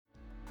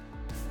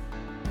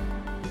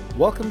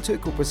Welcome to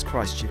Equippers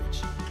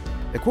Christchurch.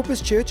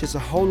 Equippers Church is a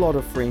whole lot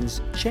of friends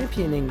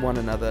championing one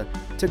another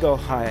to go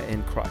higher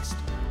in Christ.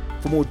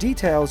 For more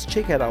details,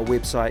 check out our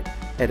website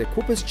at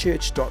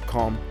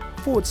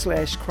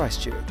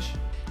equipperschurch.com/Christchurch.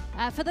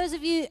 For those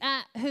of you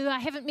who I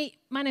haven't met,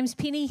 my name's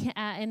Penny,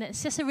 and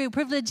it's just a real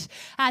privilege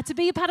to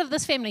be a part of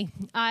this family.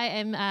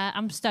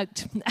 I'm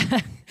stoked.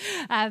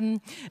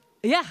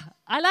 Yeah,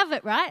 I love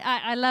it, right?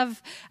 I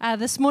love,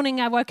 this morning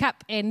I woke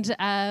up and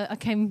I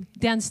came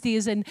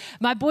downstairs and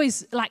my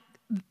boys,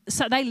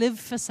 so they live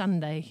for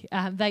Sunday.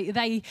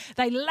 They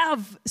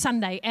love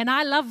Sunday, and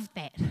I love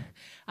that.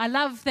 I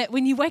love that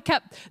when you wake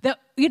up, that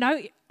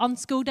on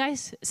school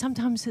days,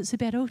 sometimes it's a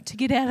battle to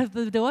get out of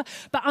the door.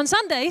 But on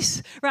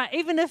Sundays, right,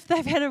 even if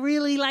they've had a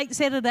really late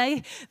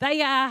Saturday,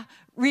 they are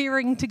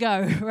rearing to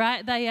go,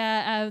 right?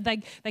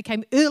 They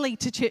came early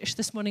to church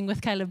this morning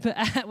with Caleb,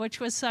 which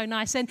was so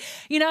nice. And,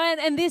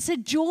 and there's a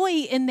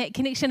joy in that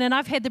connection. And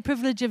I've had the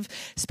privilege of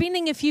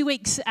spending a few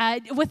weeks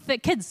with the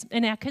kids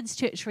in our kids'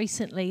 church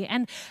recently.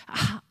 And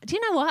do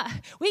you know what?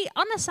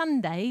 On a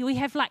Sunday, we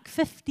have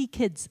 50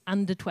 kids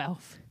under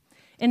 12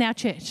 in our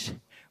church.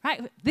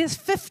 Right, there's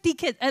 50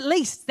 kids, at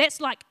least. That's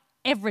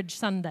average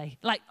Sunday,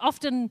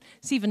 often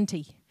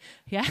 70,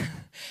 yeah?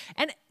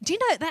 And do you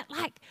know that,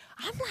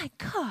 I'm like,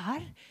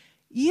 God,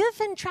 you've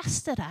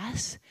entrusted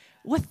us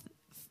with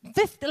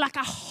 50,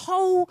 a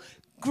whole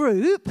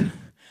group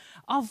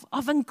of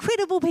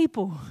incredible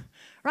people,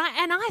 right?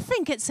 And I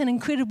think it's an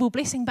incredible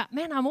blessing, but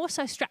man, I'm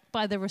also struck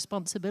by the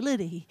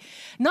responsibility,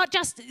 not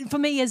just for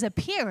me as a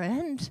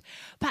parent,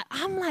 but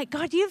I'm like,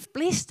 God, you've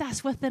blessed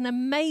us with an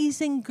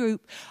amazing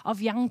group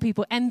of young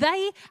people, and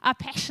they are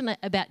passionate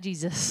about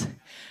Jesus,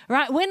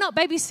 right? We're not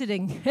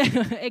babysitting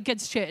at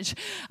Kids Church.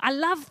 I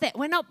love that.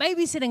 We're not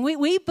babysitting.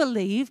 We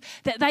believe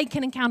that they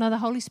can encounter the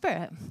Holy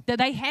Spirit, that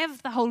they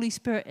have the Holy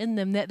Spirit in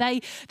them, that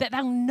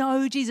they'll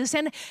know Jesus.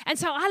 And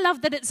so I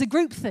love that it's a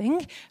group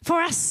thing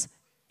for us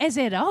as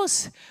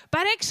adults,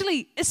 but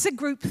actually it's a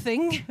group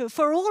thing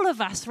for all of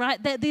us,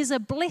 right? That there's a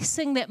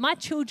blessing that my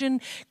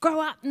children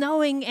grow up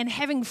knowing and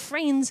having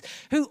friends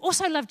who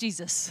also love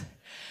Jesus.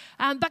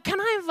 But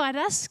can I invite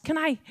us? Can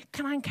I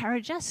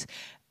encourage us?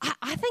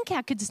 I think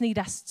our kids need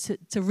us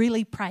to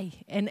really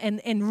pray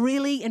and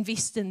really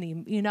invest in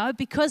them,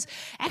 because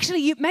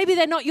actually maybe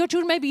they're not your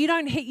children, maybe you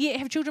don't yet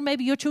have children,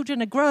 maybe your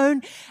children are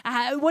grown,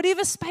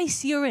 whatever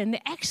space you're in,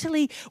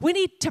 actually we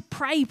need to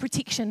pray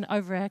protection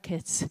over our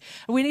kids.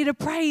 We need to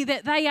pray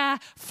that they are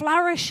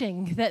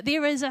flourishing, that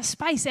there is a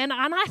space, and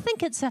I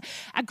think it's a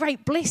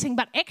great blessing,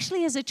 but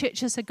actually as a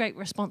church it's a great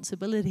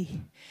responsibility.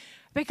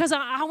 Because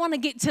I want to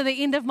get to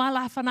the end of my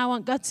life and I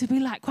want God to be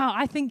like, wow,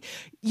 I think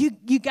you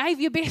gave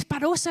your best,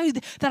 but also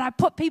that I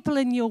put people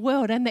in your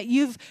world and that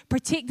you've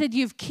protected,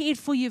 you've cared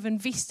for, you've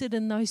invested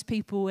in those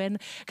people. And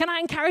can I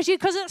encourage you?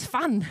 Because it's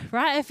fun,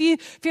 right? If you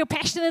feel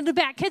passionate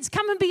about kids,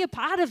 come and be a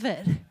part of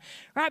it,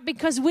 right?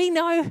 Because we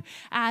know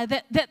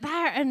that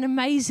they're an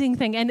amazing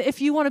thing. And if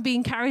you want to be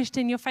encouraged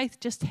in your faith,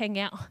 just hang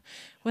out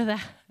with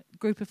a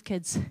group of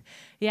kids,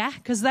 yeah,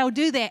 because they'll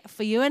do that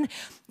for you, and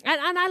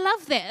I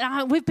love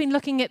that. We've been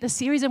looking at the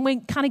series, and we're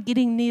kind of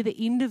getting near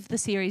the end of the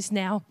series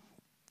now.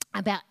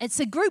 About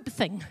it's a group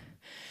thing,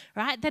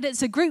 right? That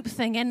it's a group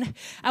thing, and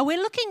we're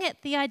looking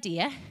at the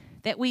idea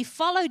that we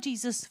follow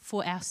Jesus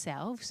for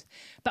ourselves,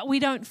 but we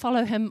don't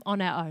follow him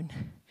on our own,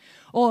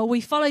 or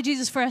we follow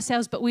Jesus for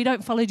ourselves, but we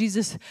don't follow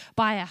Jesus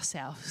by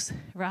ourselves,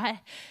 right?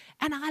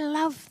 And I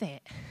love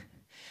that.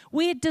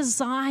 We're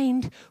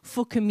designed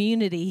for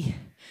community.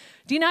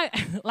 Do you know,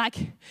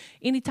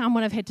 any time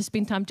when I've had to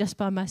spend time just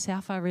by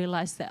myself, I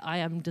realise that I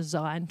am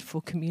designed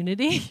for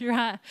community,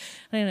 right?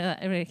 I don't know,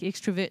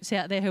 extroverts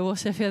out there who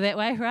also feel that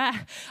way, right?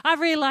 I've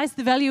realised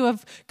the value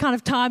of kind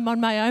of time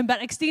on my own,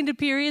 but extended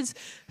periods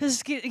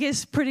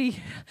gets pretty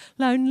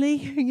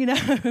lonely,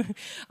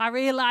 I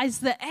realise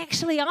that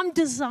actually I'm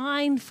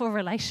designed for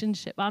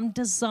relationship. I'm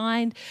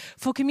designed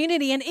for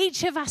community, and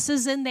each of us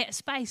is in that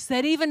space,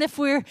 that even if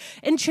we're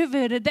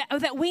introverted,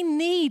 that we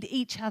need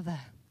each other.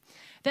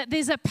 That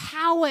there's a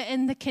power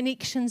in the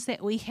connections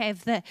that we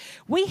have, that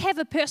we have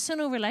a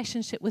personal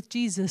relationship with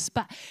Jesus,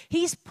 but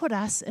he's put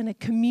us in a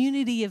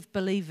community of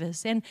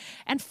believers. And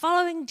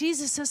following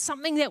Jesus is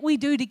something that we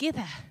do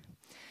together.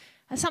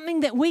 It's something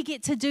that we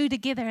get to do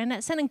together, and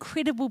it's an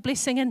incredible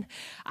blessing. And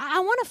I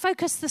want to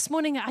focus this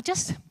morning,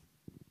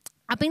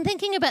 I've been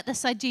thinking about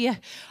this idea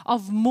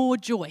of more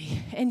joy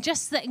and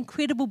just the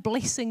incredible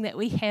blessing that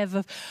we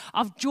have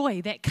of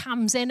joy that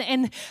comes, and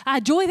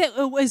joy that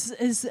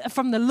is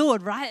from the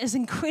Lord, right? Is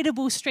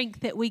incredible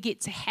strength that we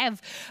get to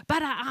have.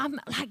 But I'm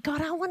like,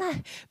 God, I want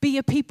to be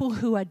a people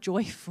who are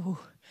joyful.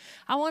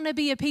 I want to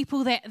be a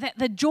people that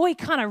the joy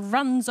kind of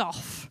runs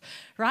off,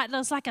 right?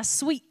 There's like a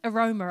sweet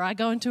aroma. I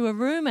go into a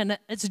room and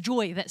it's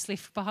joy that's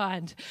left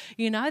behind,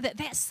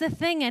 that's the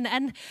thing.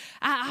 And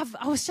I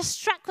was just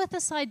struck with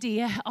this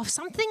idea of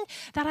something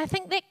that I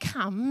think that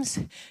comes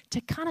to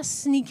kind of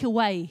sneak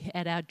away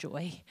at our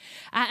joy.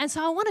 And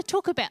so I want to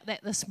talk about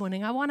that this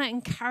morning. I want to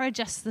encourage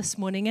us this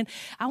morning. And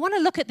I want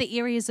to look at the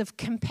areas of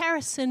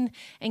comparison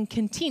and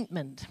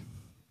contentment.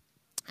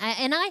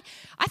 And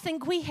I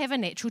think we have a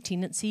natural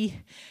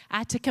tendency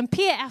to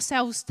compare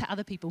ourselves to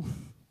other people,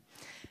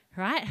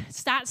 right? It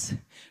starts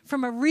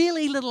from a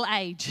really little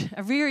age,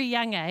 a very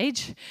young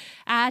age.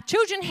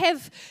 Children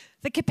have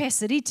the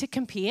capacity to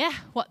compare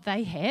what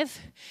they have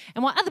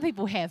and what other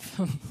people have.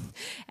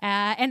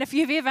 And if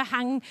you've ever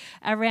hung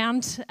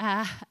around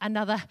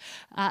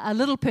a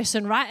little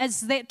person, right,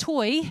 as that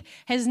toy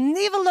has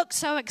never looked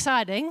so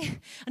exciting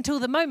until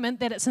the moment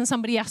that it's in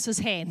somebody else's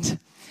hand.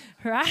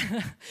 Right?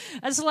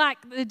 It's like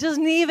it just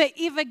never,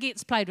 ever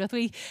gets played with.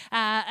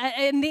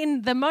 And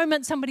then the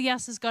moment somebody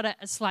else has got it,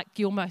 it's like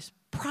your most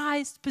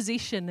prized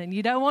possession and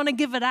you don't want to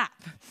give it up.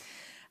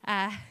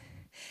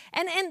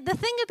 And the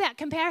thing about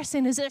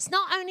comparison is it's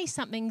not only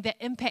something that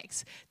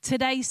impacts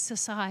today's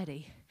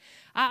society.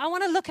 I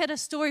want to look at a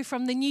story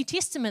from the New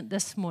Testament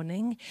this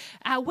morning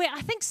where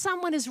I think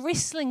someone is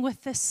wrestling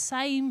with the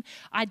same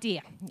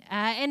idea.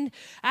 I'm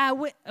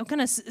going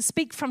to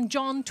speak from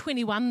John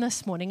 21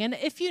 this morning. And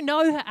if you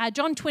know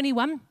John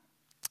 21,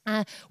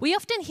 we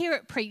often hear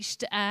it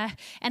preached, and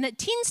it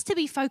tends to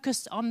be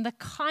focused on the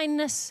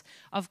kindness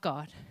of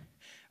God.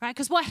 Right?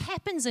 Because what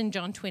happens in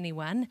John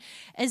 21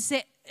 is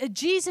that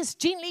Jesus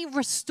gently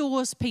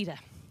restores Peter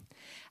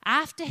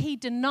after he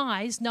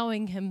denies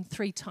knowing him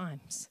 3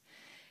 times.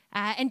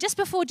 And just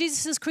before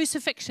Jesus'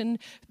 crucifixion,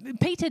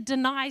 Peter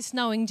denies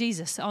knowing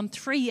Jesus on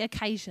 3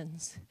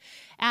 occasions.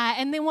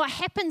 And then what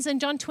happens in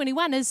John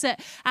 21 is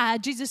that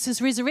Jesus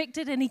is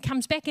resurrected and he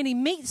comes back and he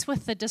meets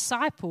with the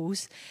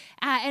disciples.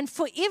 And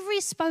for every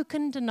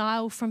spoken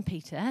denial from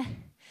Peter,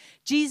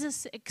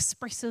 Jesus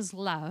expresses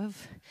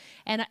love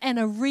and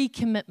a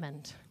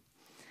recommitment.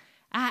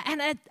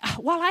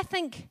 While I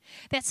think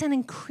that's an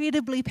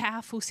incredibly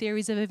powerful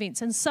series of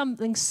events and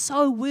something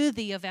so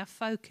worthy of our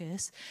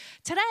focus,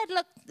 today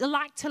I'd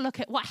like to look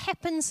at what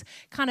happens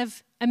kind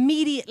of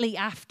immediately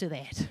after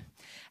that.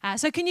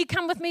 So can you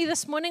come with me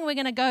this morning? We're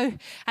going to go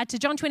to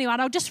John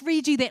 21. I'll just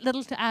read you that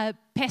little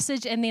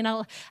passage and then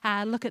I'll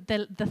look at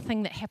the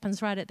thing that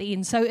happens right at the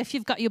end. So if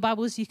you've got your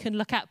Bibles, you can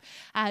look up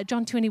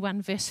John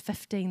 21 verse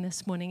 15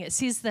 this morning. It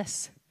says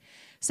this: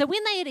 "So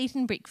when they had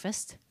eaten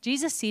breakfast,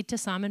 Jesus said to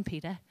Simon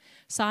Peter,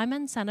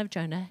 'Simon, son of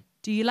Jonah,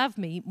 do you love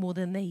me more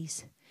than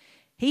these?'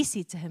 He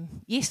said to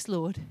him, 'Yes,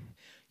 Lord,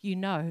 you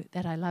know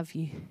that I love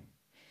you.'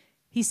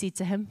 He said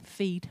to him,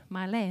 'Feed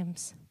my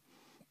lambs.'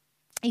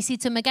 He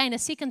said to him again a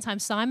second time,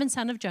 'Simon,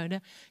 son of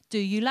Jonah, do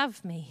you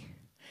love me?'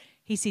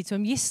 He said to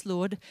him, 'Yes,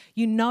 Lord,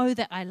 you know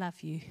that I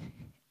love you.'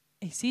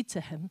 He said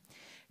to him,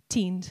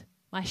 'Tend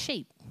my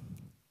sheep.'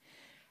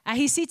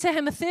 He said to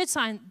him a third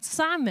time,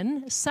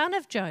 'Simon, son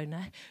of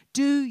Jonah,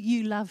 do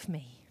you love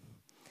me?'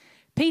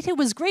 Peter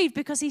was grieved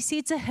because he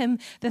said to him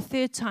the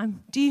third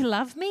time, 'Do you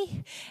love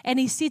me?' And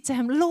he said to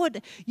him,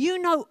 'Lord, you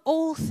know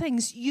all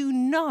things. You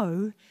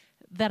know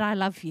that I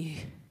love you.'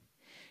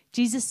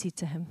 Jesus said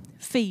to him,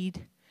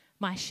 'Feed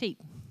my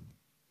sheep.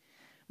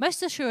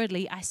 Most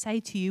assuredly, I say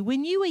to you,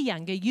 when you were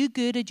younger, you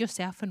girded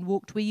yourself and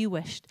walked where you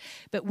wished.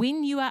 But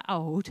when you are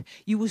old,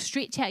 you will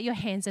stretch out your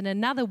hands and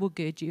another will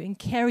gird you and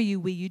carry you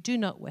where you do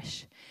not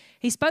wish.'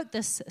 He spoke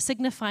this,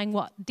 signifying by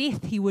what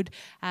death he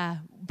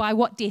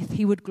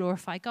would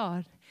glorify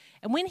God.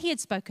 And when he had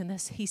spoken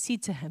this, he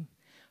said to him,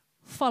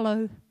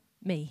 'Follow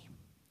me.'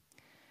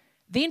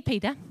 Then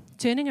Peter,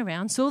 turning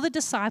around, saw the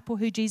disciple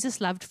who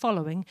Jesus loved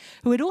following,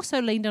 who had also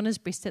leaned on his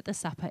breast at the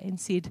supper, and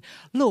said,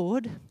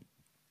 'Lord,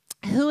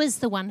 who is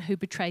the one who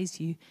betrays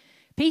you?'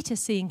 Peter,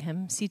 seeing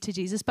him, said to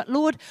Jesus, 'But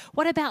Lord,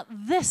 what about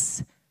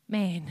this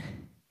man?'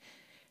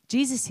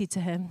 Jesus said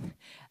to him,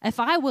 if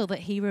I will that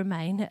he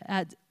remain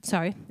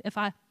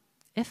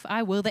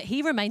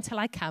till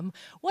I come,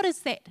 what is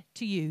that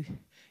to you?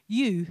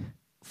 You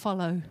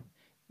follow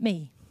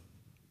me."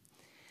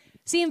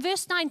 See, in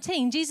verse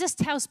 19, Jesus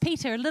tells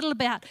Peter a little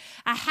about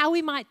how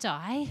he might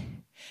die,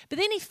 but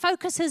then he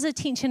focuses his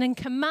attention and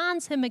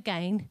commands him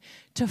again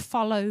to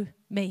follow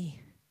me.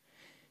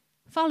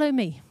 Follow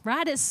me,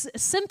 right? It's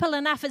simple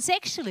enough. It's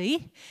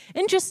actually,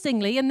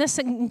 interestingly, in this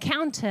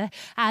encounter,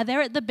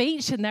 they're at the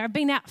beach and they've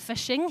been out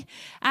fishing,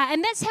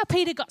 and that's how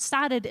Peter got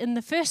started in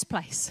the first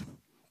place.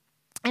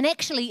 And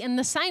actually, in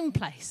the same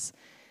place,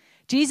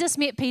 Jesus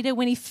met Peter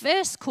when he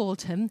first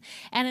called him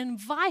and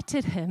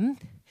invited him.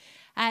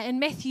 In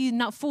Matthew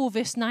 4,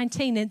 verse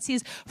 19, it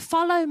says,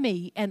 "Follow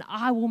me and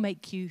I will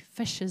make you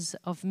fishers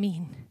of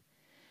men."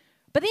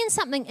 But then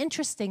something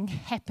interesting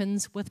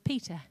happens with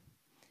Peter.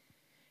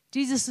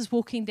 Jesus is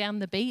walking down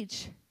the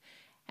beach,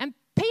 and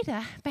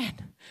Peter,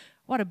 man,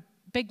 what a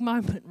big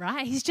moment,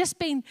 right? He's just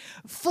been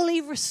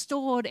fully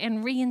restored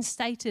and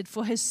reinstated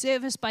for his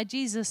service by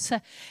Jesus.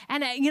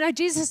 And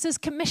Jesus has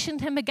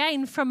commissioned him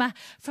again from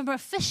a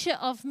fisher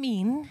of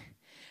men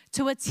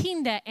to a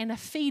tender and a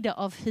feeder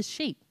of his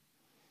sheep.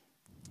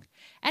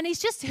 And he's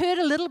just heard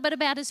a little bit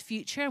about his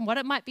future and what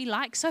it might be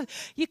like. So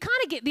you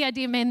kind of get the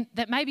idea, man,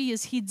 that maybe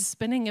his head's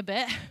spinning a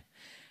bit.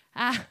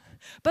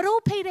 But all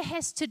Peter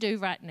has to do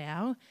right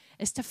now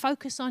is to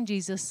focus on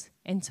Jesus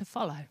and to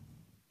follow.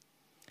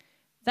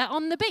 They're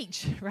on the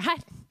beach,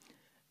 right?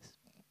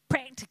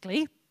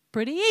 Practically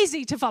pretty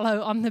easy to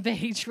follow on the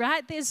beach,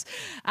 right? There's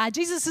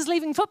Jesus is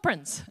leaving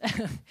footprints.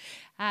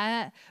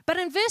 But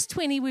in verse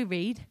 20 we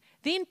read,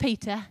 then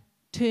Peter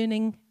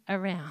turning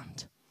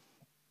around.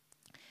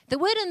 The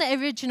word in the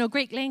original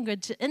Greek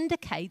language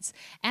indicates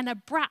an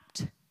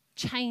abrupt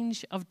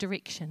change of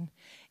direction,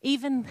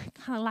 even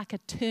kind of like a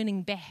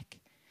turning back.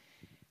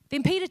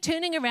 Then Peter,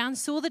 turning around,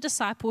 saw the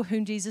disciple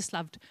whom Jesus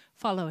loved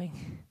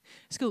following.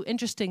 It's cool.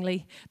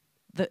 Interestingly,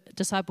 the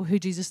disciple who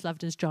Jesus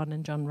loved is John,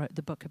 and John wrote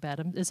the book about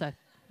him. So,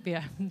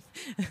 yeah.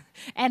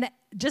 And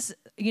just,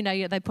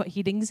 they put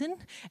headings in,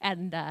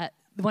 and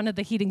one of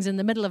the headings in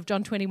the middle of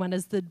John 21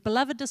 is the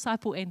beloved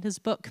disciple and his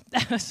book.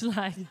 It's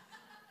like...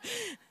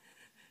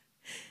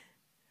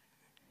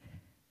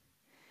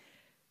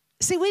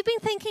 See, we've been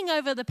thinking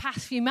over the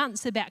past few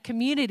months about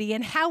community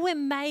and how we're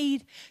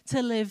made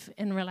to live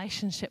in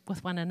relationship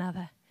with one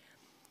another.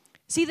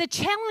 See, the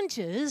challenge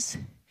is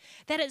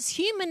that it's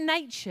human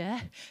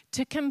nature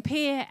to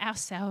compare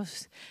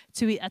ourselves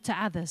to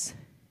others.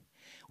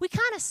 We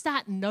kind of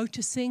start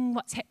noticing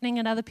what's happening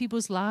in other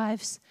people's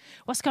lives,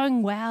 what's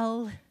going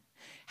well,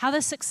 how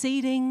they're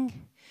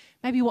succeeding,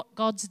 maybe what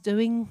God's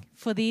doing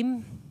for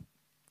them.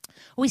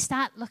 We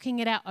start looking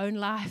at our own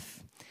life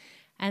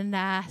and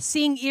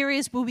seeing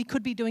areas where we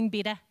could be doing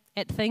better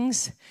at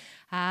things,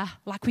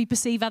 like we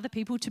perceive other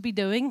people to be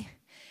doing.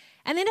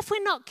 And then if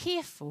we're not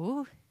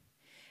careful,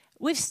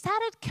 we've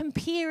started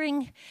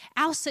comparing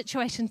our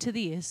situation to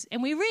theirs,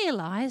 and we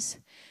realise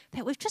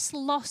that we've just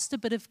lost a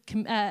bit of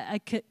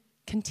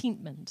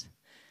contentment,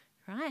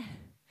 right?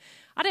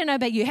 I don't know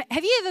about you.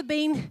 Have you ever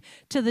been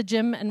to the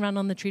gym and run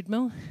on the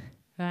treadmill?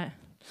 Right.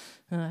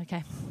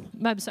 Okay,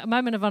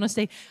 moment of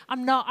honesty.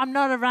 I'm not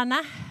a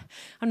runner.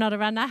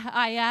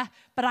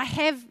 But I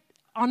have,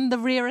 on the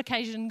rare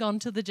occasion, gone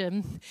to the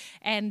gym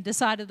and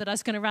decided that I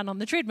was going to run on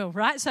the treadmill.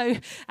 Right. So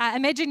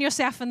imagine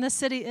yourself in this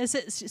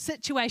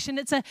situation.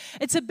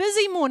 It's a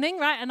busy morning,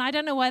 right? And I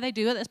don't know why they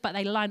do this, but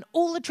they line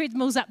all the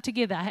treadmills up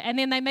together, and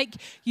then they make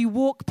you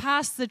walk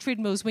past the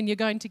treadmills when you're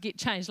going to get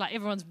changed, like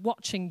everyone's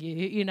watching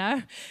you,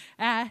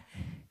 And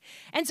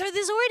so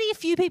there's already a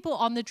few people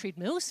on the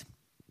treadmills.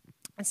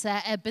 It's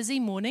a busy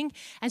morning,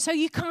 and so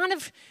you kind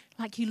of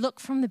you look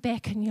from the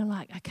back and you're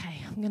like,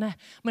 okay, I'm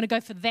gonna go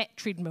for that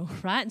treadmill,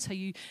 right? And so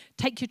you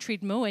take your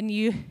treadmill and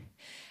you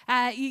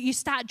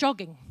start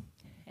jogging,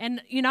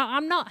 and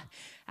I'm not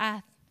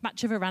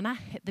much of a runner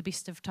at the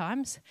best of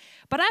times,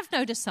 but I've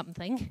noticed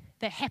something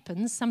that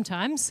happens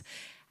sometimes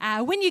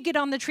when you get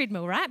on the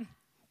treadmill, right?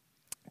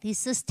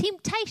 There's this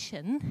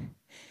temptation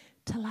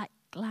to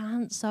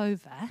glance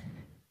over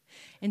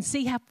and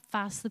see how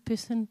fast the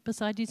person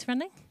beside you's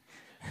running.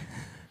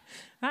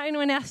 Right,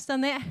 anyone else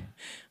done that?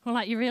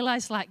 Or you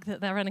realise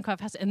that they're running quite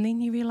fast, and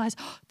then you realise,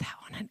 they're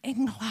on an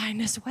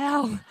incline as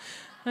well.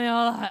 And you're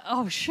like,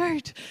 oh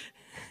shoot.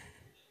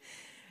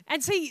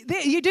 And see,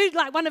 you do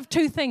one of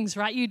two things,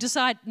 right? You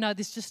decide, no,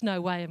 there's just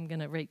no way I'm going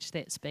to reach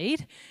that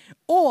speed.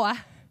 Or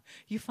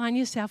you find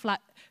yourself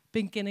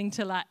beginning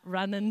to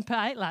run in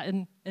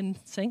in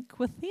sync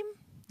with them,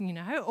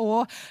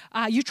 Or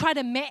you try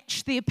to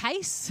match their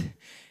pace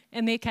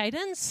and their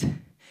cadence.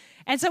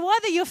 And so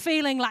either you're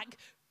feeling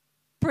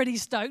pretty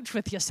stoked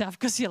with yourself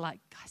because you're like,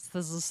 guys,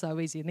 this is so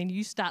easy. And then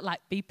you start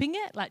beeping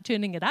it,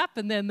 turning it up,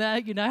 and then,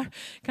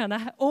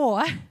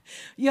 or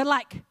you're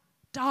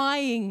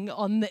dying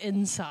on the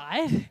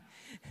inside,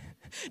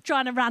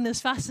 trying to run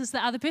as fast as the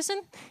other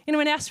person.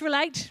 Anyone else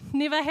relate?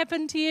 Never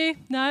happened to you?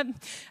 No?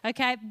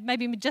 Okay,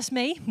 maybe just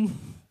me.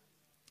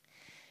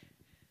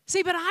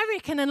 See, but I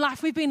reckon in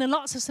life we've been in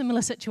lots of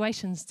similar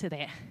situations to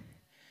that.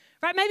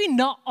 Right, maybe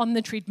not on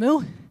the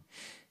treadmill.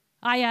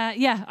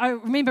 I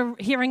remember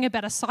hearing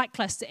about a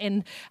cyclist,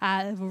 and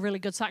a really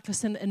good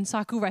cyclist in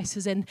cycle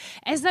races, and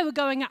as they were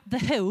going up the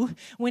hill,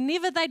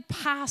 whenever they'd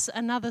pass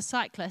another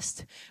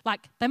cyclist,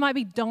 they might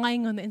be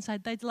dying on the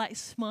inside, they'd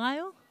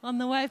smile on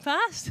the way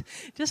past,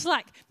 just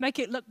make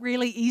it look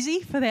really easy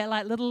for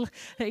that little,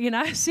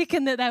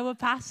 second that they were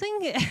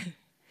passing.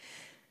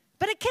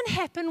 But it can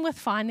happen with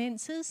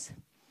finances,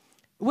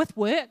 with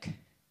work,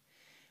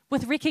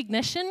 with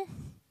recognition,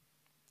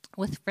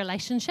 with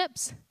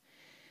relationships.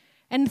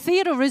 And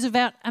Theodore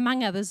Roosevelt,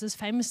 among others, is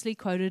famously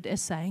quoted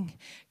as saying,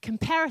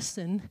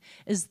 comparison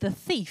is the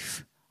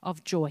thief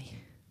of joy.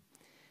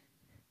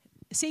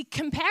 See,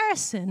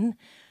 comparison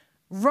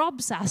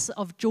robs us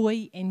of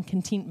joy and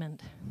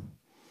contentment.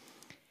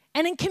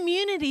 And in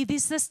community,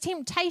 there's this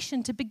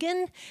temptation to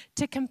begin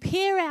to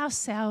compare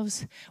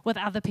ourselves with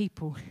other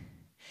people.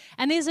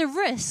 And there's a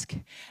risk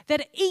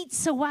that it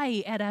eats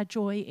away at our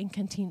joy and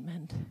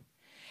contentment.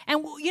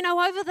 And,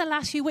 over the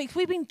last few weeks,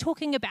 we've been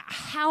talking about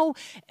how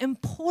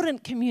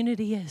important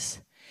community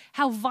is,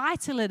 how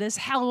vital it is,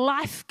 how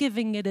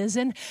life-giving it is.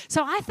 And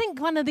so I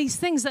think one of these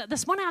things that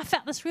this morning I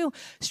felt this real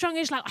strong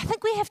urge, I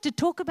think we have to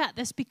talk about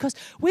this because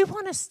we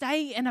want to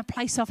stay in a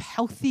place of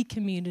healthy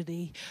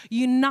community,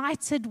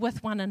 united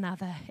with one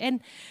another.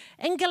 And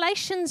in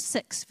Galatians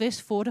 6, verse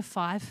 4 to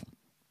 5,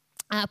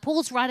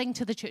 Paul's writing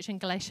to the church in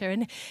Galatia,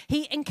 and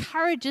he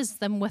encourages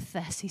them with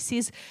this. He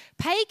says,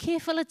 pay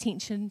careful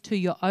attention to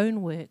your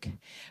own work,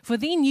 for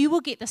then you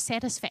will get the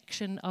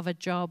satisfaction of a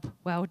job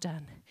well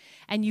done,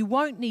 and you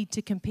won't need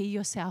to compare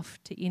yourself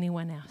to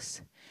anyone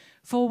else,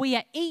 for we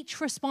are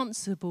each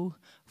responsible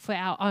for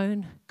our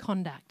own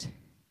conduct.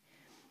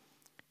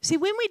 See,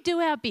 when we do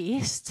our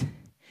best,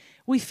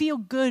 we feel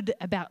good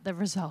about the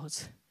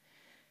results.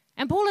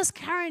 And Paul is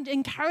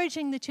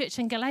encouraging the church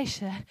in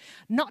Galatia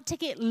not to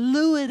get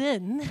lured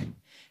in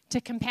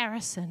to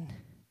comparison.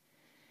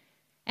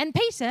 And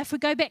Peter, if we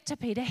go back to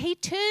Peter, he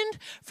turned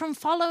from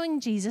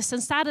following Jesus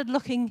and started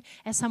looking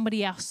at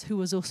somebody else who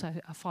was also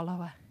a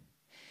follower.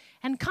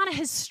 And kind of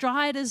his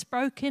stride is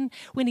broken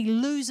when he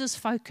loses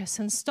focus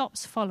and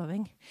stops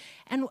following.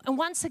 And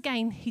once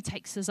again, he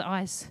takes his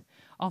eyes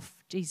off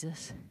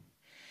Jesus.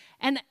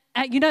 And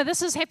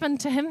this has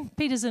happened to him.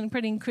 Peter's a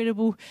pretty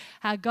incredible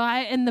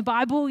guy in the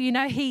Bible.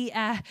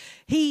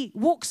 He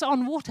walks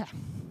on water.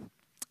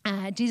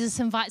 Jesus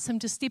invites him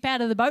to step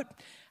out of the boat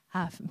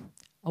a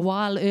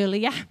while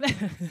earlier.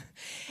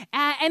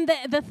 And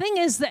the thing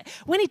is that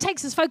when he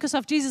takes his focus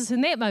off Jesus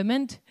in that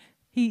moment,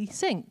 he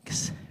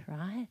sinks,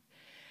 right?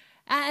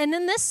 And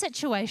in this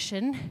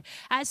situation,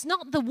 it's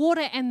not the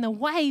water and the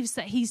waves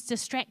that he's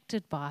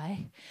distracted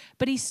by,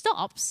 but he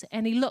stops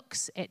and he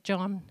looks at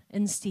John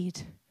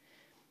instead.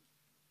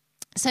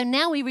 So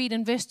now we read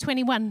in verse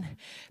 21,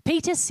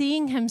 Peter,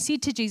 seeing him,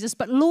 said to Jesus,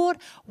 but Lord,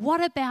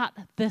 what about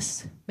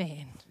this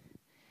man?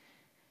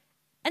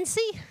 And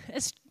see,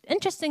 it's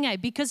interesting,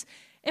 because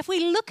if we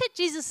look at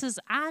Jesus'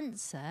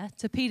 answer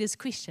to Peter's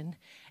question,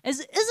 it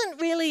isn't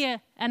really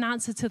an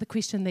answer to the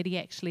question that he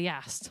actually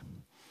asked.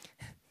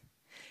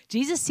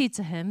 Jesus said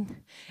to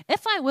him,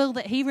 if I will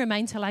that he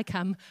remain till I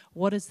come,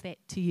 what is that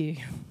to you?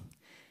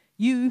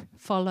 You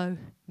follow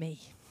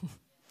me.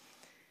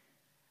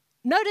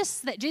 Notice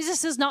that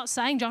Jesus is not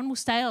saying John will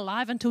stay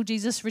alive until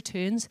Jesus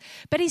returns,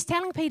 but he's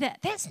telling Peter,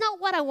 that's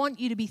not what I want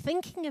you to be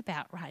thinking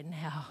about right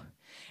now.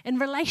 In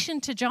relation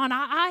to John,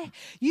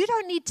 you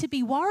don't need to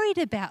be worried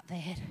about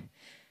that.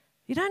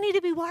 You don't need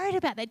to be worried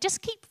about that.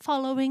 Just keep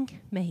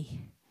following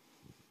me.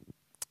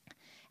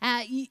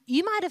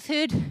 You might have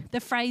heard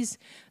the phrase,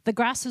 the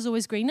grass is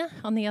always greener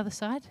on the other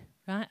side,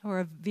 right?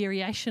 Or a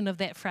variation of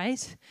that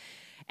phrase.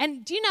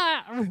 And do you know,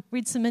 I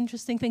read some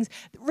interesting things.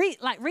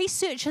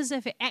 Researchers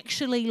have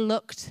actually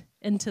looked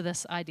into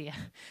this idea.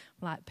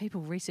 Like,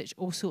 people research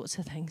all sorts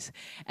of things.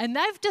 And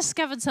they've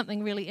discovered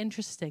something really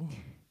interesting.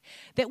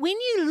 That when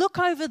you look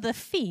over the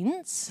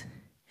fence,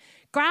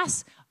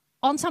 grass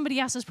on somebody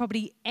else's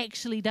property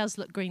actually does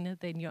look greener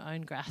than your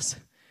own grass.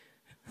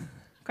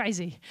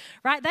 Crazy,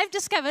 right? They've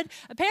discovered,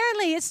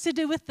 apparently it's to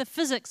do with the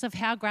physics of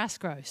how grass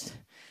grows.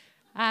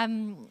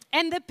 And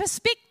the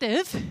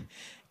perspective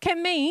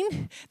can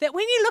mean that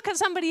when you look at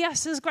somebody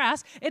else's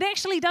grass, it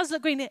actually does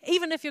look greener,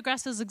 even if your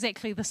grass is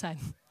exactly the same,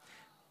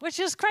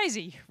 which is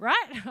crazy,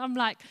 right? I'm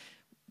like,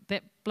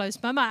 that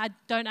blows my mind.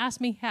 Don't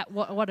ask me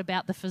what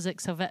about the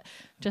physics of it.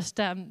 Just,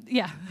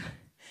 yeah.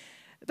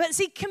 But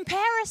see,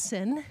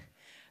 comparison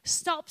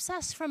stops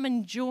us from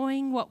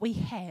enjoying what we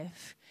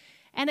have,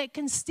 and it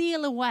can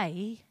steal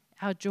away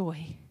our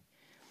joy.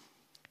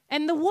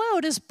 And the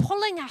world is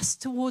pulling us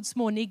towards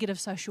more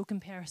negative social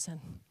comparison.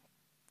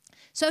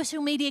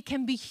 Social media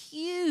can be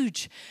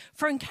huge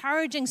for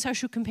encouraging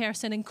social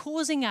comparison and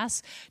causing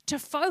us to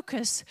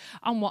focus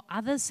on what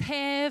others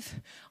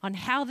have, on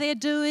how they're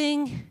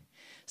doing.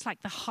 It's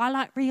like the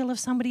highlight reel of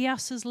somebody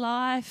else's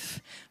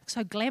life. Looks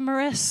so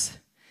glamorous.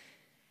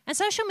 And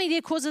social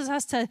media causes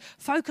us to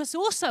focus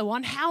also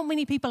on how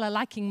many people are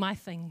liking my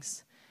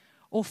things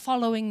or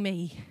following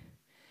me.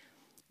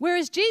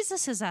 Whereas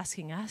Jesus is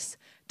asking us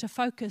to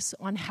focus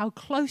on how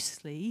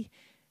closely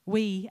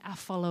we are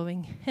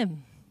following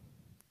him.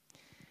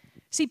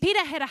 See,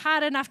 Peter had a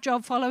hard enough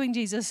job following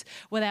Jesus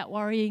without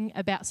worrying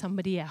about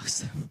somebody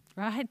else,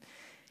 right?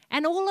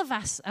 And all of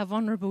us are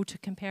vulnerable to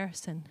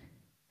comparison.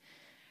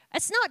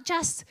 It's not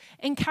just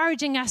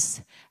encouraging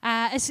us,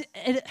 it's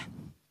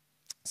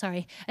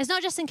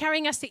not just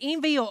encouraging us to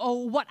envy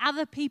or what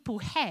other people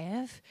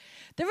have.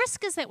 The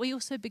risk is that we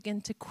also begin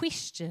to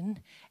question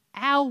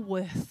our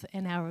worth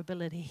and our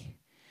ability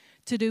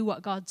to do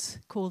what God's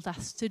called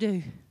us to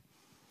do.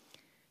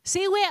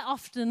 See, we're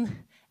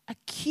often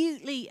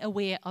acutely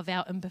aware of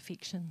our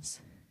imperfections,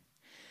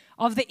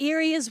 of the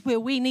areas where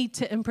we need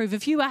to improve.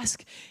 If you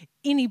ask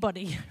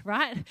anybody,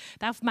 right,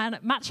 they'll find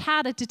it much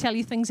harder to tell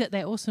you things that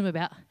they're awesome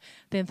about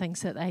than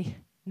things that they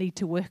need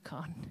to work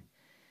on.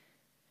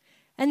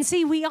 And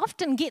see, we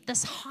often get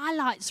this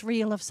highlights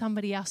reel of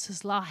somebody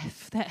else's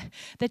life,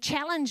 the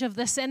challenge of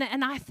this.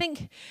 And I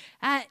think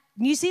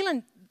New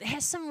Zealand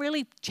has some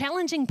really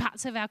challenging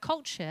parts of our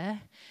culture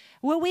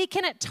where we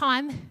can at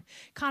times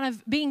kind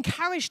of be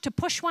encouraged to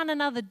push one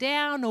another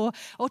down or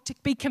to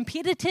be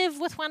competitive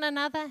with one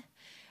another.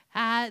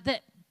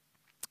 That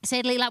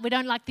sadly, like, we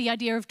don't like the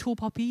idea of tall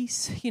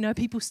poppies,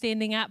 people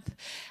standing up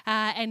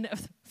and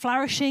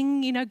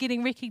flourishing,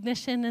 getting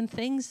recognition and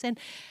things. And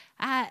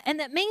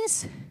it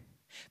means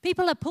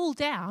people are pulled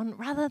down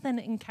rather than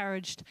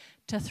encouraged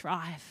to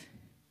thrive.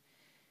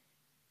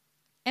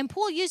 And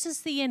Paul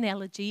uses the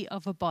analogy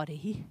of a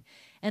body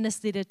in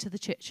his letter to the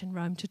church in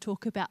Rome to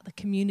talk about the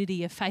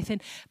community of faith.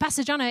 And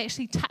Pastor John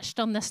actually touched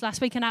on this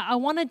last week, and I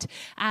wanted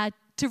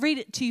to read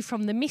it to you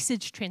from the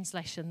Message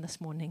translation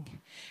this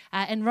morning.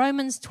 In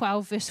Romans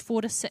 12, verse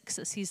 4 to 6,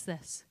 it says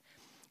this: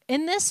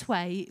 "In this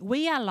way,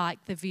 we are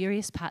like the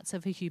various parts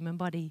of a human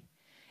body.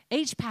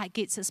 Each part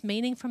gets its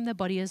meaning from the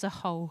body as a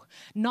whole,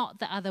 not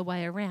the other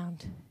way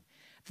around.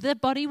 The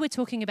body we're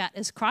talking about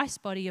is Christ's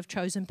body of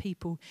chosen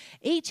people.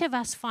 Each of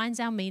us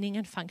finds our meaning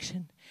and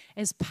function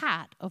as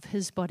part of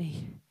his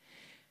body.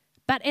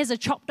 But as a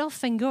chopped off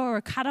finger or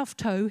a cut off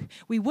toe,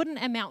 we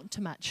wouldn't amount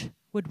to much,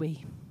 would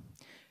we?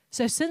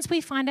 So since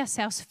we find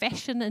ourselves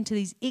fashioned into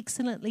these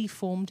excellently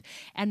formed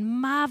and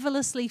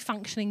marvelously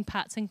functioning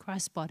parts in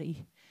Christ's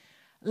body,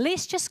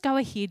 let's just go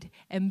ahead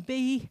and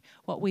be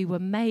what we were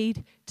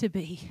made to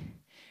be,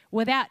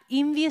 without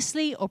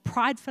enviously or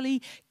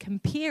pridefully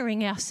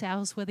comparing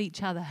ourselves with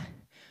each other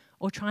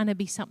or trying to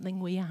be something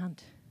we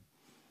aren't."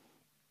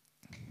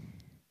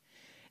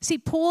 See,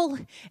 Paul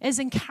is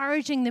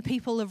encouraging the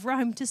people of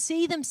Rome to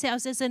see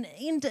themselves as an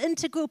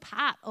integral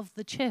part of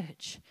the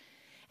church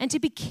and to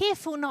be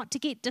careful not to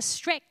get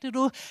distracted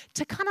or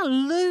to kind of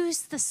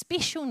lose the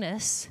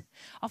specialness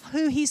of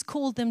who he's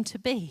called them to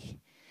be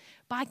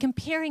by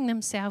comparing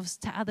themselves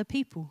to other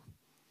people.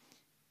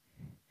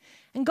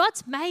 And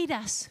God's made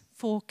us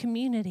for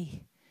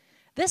community.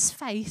 This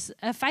faith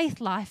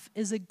life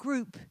is a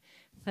group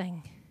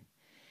thing.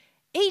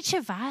 Each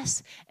of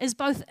us is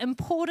both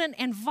important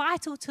and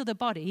vital to the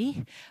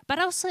body, but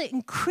also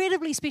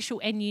incredibly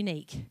special and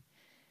unique.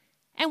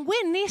 And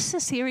we're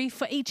necessary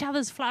for each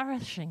other's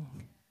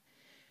flourishing.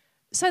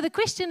 So the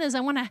question is, I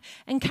want to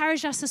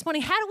encourage us this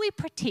morning, how do we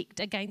protect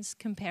against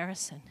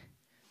comparison?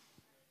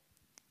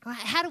 Right,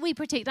 how do we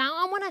protect?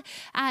 I want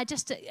to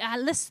just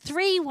list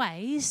 3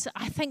 ways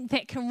I think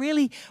that can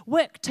really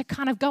work to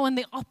kind of go in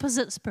the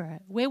opposite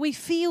spirit, where we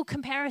feel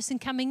comparison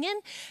coming in,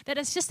 that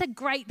it's just a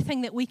great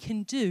thing that we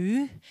can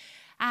do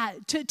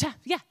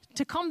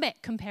to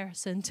combat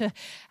comparison, to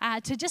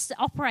just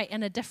operate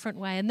in a different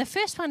way. And the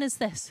first one is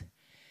this: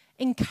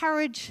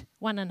 encourage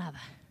one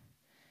another.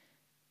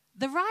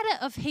 The writer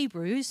of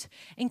Hebrews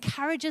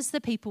encourages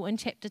the people in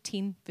chapter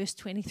 10, verse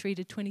 23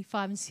 to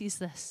 25, and says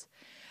this: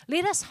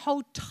 "Let us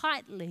hold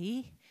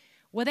tightly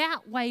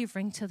without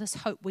wavering to this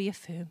hope we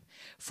affirm,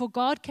 for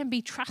God can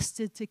be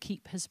trusted to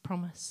keep his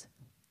promise.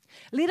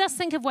 Let us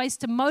think of ways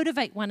to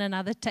motivate one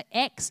another to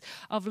acts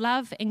of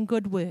love and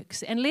good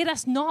works, and let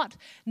us not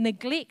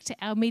neglect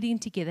our meeting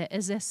together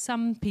as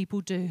some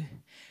people do,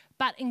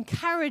 but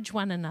encourage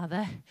one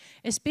another,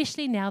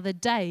 especially now the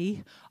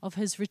day of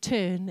his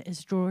return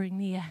is drawing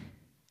near."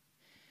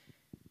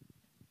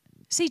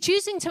 See,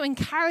 choosing to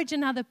encourage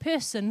another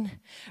person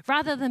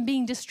rather than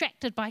being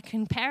distracted by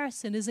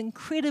comparison is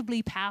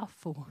incredibly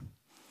powerful.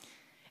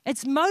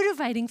 It's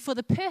motivating for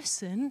the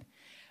person,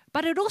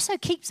 but it also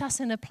keeps us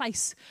in a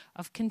place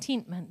of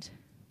contentment.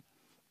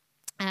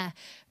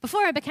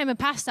 Before I became a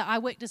pastor, I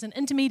worked as an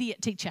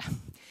intermediate teacher.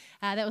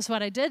 That was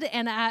what I did,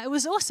 and it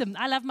was awesome.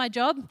 I loved my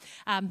job.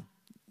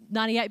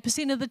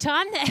 98% of the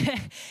time.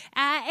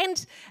 I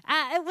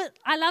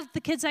loved the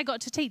kids I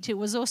got to teach. It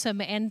was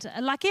awesome. And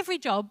like every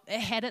job,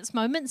 it had its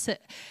moments.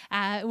 It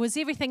was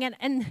everything.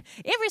 And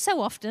every so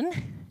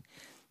often,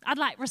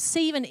 I'd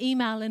receive an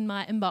email in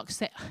my inbox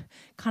that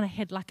kind of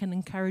had an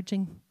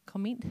encouraging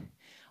comment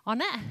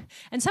on it.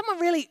 And someone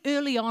really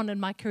early on in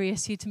my career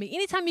said to me,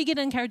 anytime you get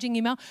an encouraging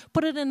email,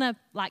 put it in a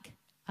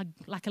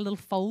little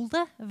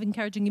folder of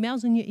encouraging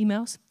emails in your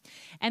emails.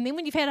 And then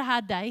when you've had a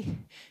hard day,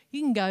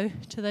 you can go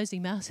to those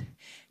emails.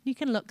 You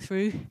can look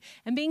through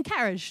and be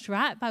encouraged,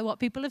 right, by what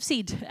people have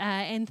said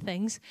and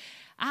things.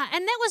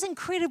 And that was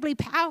incredibly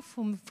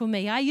powerful for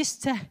me. I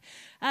used to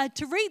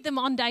read them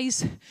on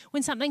days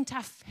when something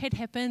tough had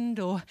happened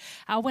or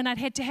when I'd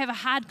had to have a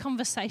hard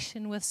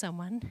conversation with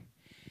someone.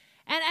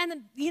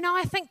 And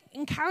I think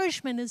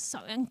encouragement is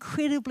so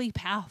incredibly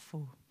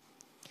powerful.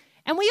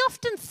 And we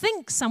often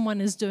think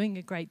someone is doing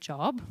a great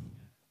job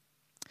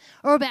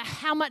or about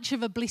how much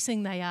of a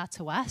blessing they are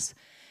to us,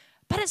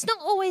 but it's not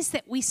always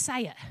that we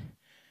say it.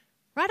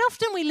 Right?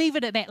 Often we leave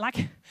it at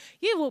that.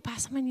 You walk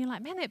past someone and you're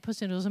like, man, that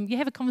person is awesome. You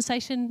have a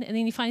conversation and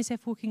then you find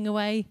yourself walking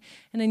away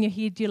and in your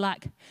head you're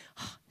like,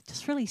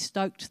 just really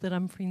stoked that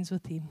I'm friends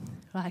with them.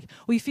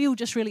 We feel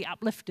just really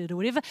uplifted or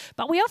whatever.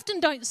 But we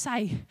often don't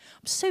say,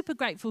 I'm super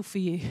grateful for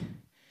you.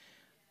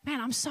 Man,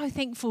 I'm so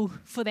thankful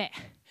for that.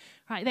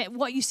 Right, that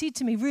what you said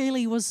to me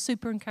really was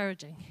super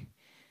encouraging.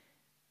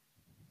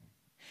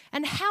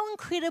 And how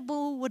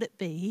incredible would it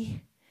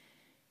be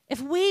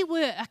if we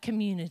were a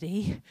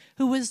community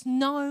who was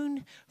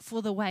known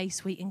for the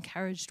ways we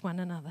encouraged one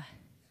another,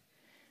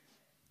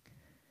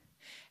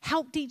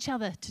 helped each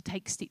other to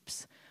take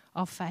steps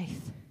of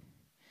faith,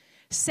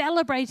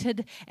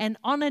 celebrated and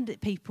honoured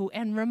people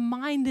and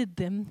reminded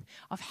them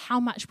of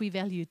how much we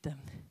valued them?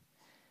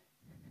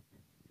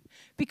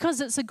 Because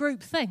it's a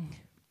group thing.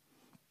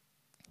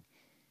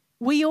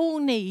 We all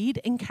need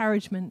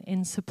encouragement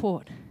and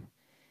support.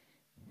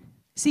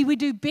 See, we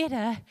do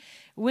better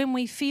when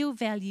we feel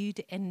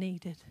valued and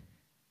needed.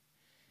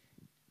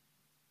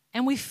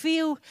 And we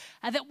feel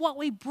that what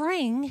we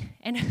bring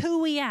and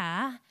who we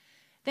are,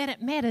 that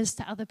it matters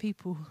to other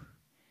people.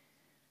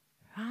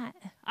 Right?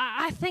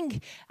 I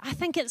think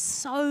it's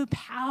so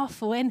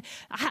powerful. And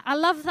I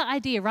love the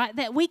idea, right,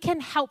 that we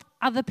can help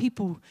other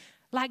people.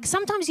 Like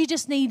sometimes you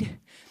just need...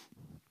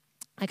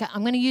 Okay,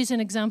 I'm going to use an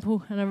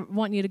example, and I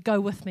want you to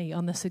go with me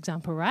on this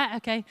example, right?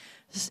 Okay.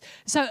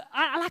 So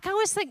I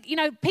always think,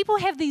 people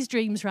have these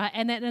dreams, right?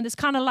 And it's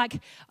kind of like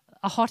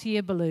a hot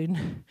air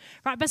balloon,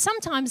 right? But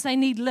sometimes they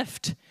need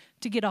lift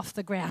to get off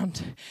the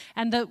ground.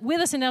 And where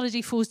this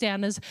analogy falls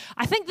down is,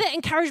 I think that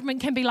encouragement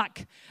can be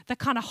like the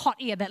kind of hot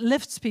air that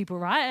lifts people,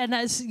 right?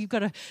 And you've got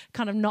to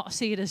kind of not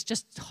see it as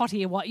just hot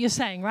air, what you're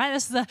saying, right?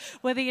 That's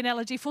where the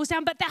analogy falls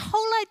down. But the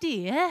whole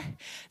idea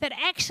that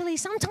actually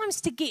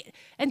sometimes to get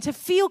and to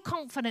feel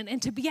confident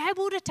and to be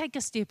able to take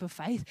a step of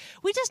faith,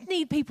 we just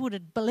need people to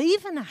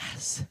believe in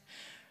us.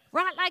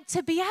 Right, like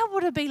to be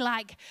able to be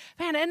like,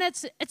 man,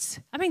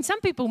 and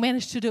some people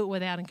manage to do it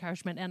without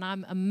encouragement, and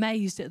I'm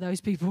amazed at those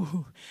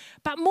people.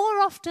 But more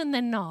often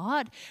than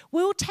not,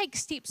 we'll take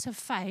steps of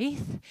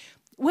faith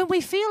when we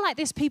feel like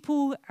there's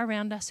people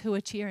around us who are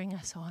cheering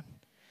us on.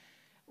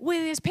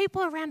 Where there's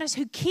people around us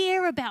who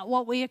care about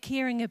what we are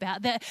caring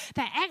about, that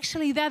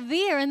actually they're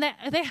there and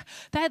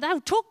they'll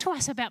talk to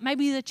us about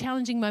maybe the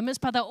challenging moments,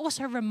 but they'll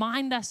also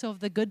remind us of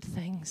the good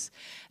things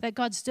that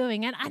God's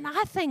doing. And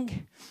I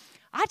think...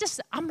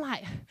 I'm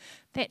like,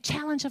 that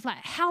challenge of like,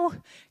 how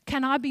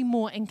can I be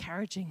more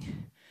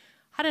encouraging?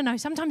 I don't know,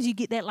 sometimes you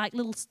get that like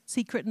little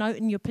secret note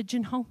in your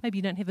pigeonhole. Maybe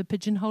you don't have a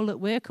pigeonhole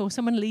at work, or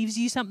someone leaves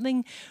you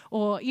something,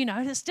 or,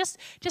 it's just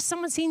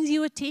someone sends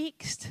you a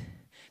text.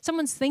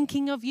 Someone's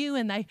thinking of you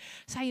and they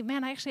say,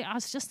 man, I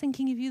was just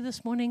thinking of you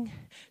this morning.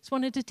 Just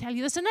wanted to tell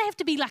you this. And they have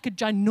to be like a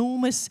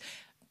ginormous,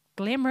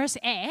 glamorous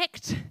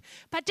act,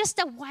 but just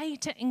a way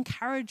to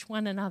encourage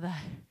one another.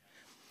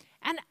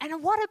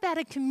 And what about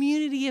a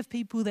community of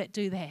people that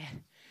do that?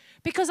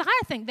 Because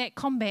I think that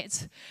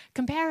combats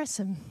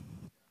comparison.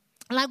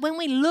 Like when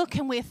we look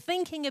and we're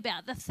thinking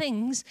about the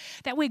things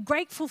that we're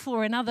grateful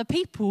for in other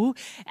people,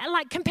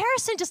 like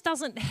comparison just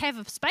doesn't have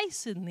a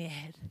space in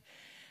there.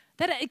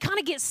 That it kind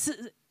of gets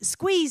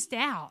squeezed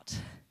out.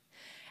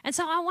 And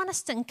so I want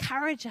us to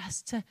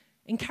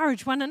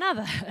encourage one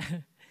another.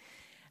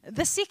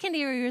 The second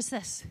area is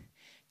this,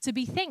 to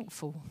be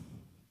thankful.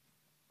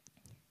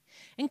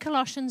 In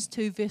Colossians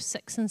 2, verse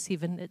 6 and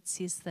 7, it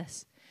says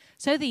this,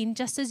 so then,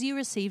 just as you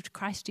received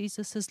Christ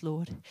Jesus as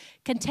Lord,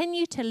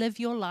 continue to live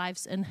your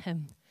lives in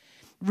Him,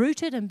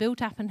 rooted and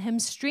built up in Him,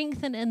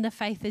 strengthened in the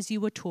faith as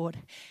you were taught,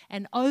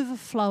 and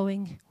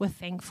overflowing with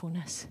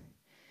thankfulness.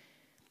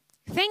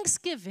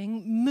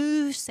 Thanksgiving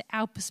moves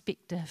our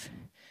perspective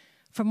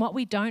from what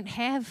we don't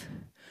have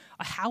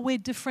or how we're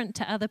different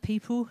to other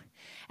people,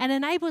 and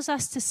enables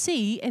us to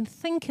see and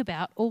think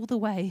about all the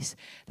ways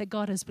that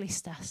God has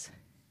blessed us.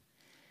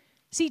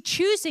 See,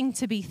 choosing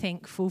to be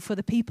thankful for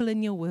the people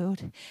in your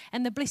world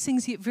and the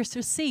blessings you've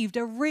received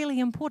are really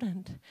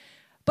important,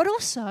 but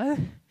also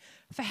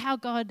for how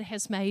God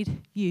has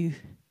made you.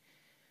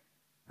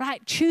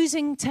 Right?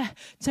 Choosing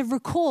to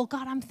recall,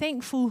 God, I'm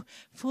thankful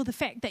for the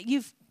fact that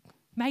you've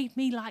made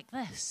me like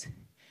this,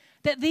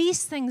 that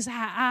these things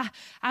are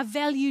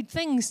valued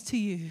things to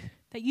you,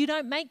 that you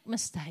don't make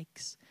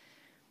mistakes.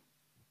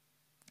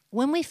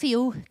 When we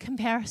feel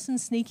comparison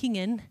sneaking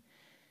in,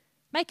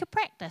 make a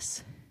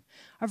practice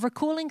of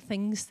recalling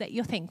things that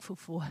you're thankful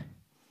for.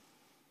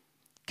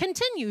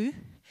 Continue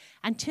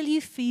until you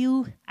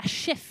feel a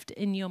shift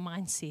in your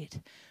mindset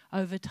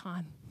over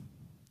time.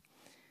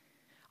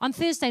 On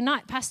Thursday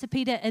night, Pastor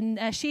Peter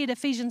shared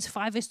Ephesians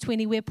 5 verse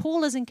 20, where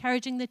Paul is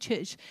encouraging the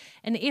church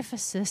in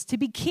Ephesus to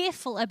be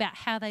careful about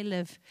how they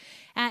live.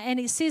 And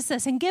it says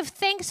this, and give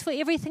thanks for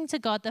everything to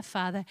God the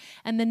Father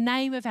in the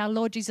name of our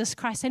Lord Jesus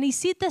Christ. And he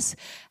said this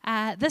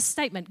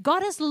statement,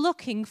 God is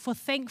looking for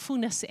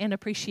thankfulness and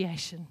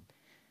appreciation.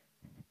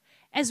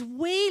 As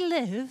we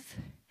live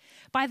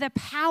by the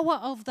power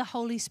of the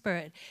Holy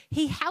Spirit,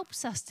 He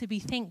helps us to be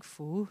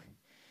thankful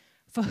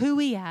for who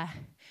we are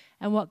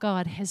and what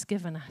God has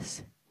given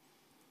us.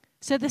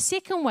 So the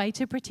second way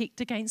to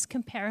protect against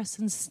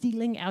comparison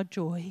stealing our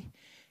joy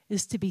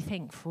is to be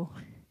thankful.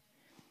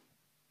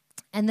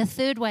 And the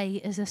third way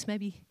is this,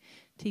 maybe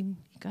team,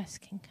 you guys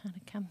can kind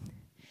of come.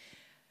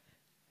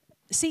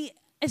 See,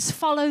 it's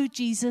follow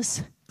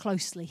Jesus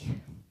closely.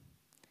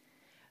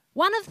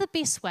 One of the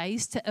best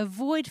ways to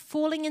avoid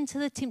falling into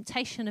the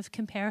temptation of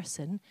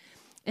comparison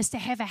is to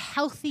have a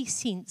healthy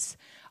sense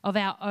of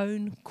our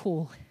own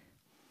call.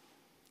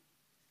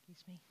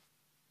 Excuse me.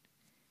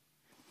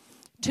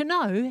 To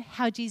know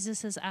how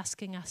Jesus is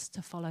asking us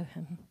to follow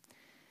Him,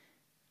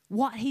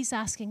 what He's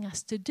asking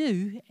us to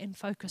do and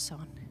focus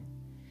on.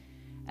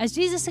 As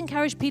Jesus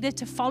encouraged Peter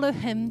to follow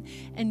Him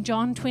in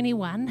John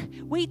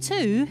 21, we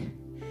too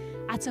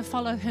are to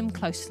follow Him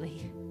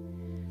closely,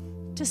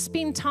 to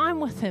spend time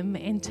with Him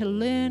and to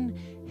learn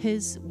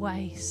His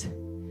ways.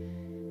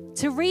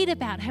 to read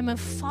about him and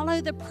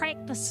follow the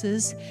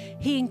practices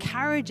he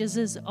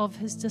encourages of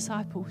his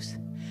disciples.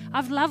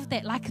 I've loved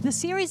that. Like the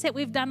series that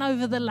we've done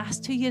over the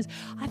last 2 years,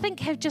 I think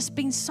have just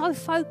been so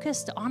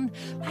focused on,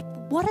 like,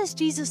 what does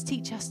Jesus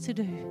teach us to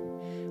do?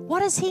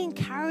 What is he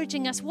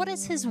encouraging us? What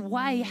is his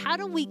way? How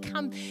do we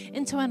come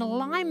into an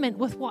alignment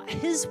with what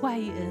his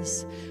way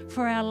is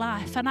for our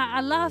life? And I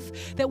love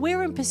that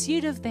we're in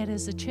pursuit of that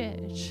as a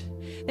church.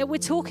 That we're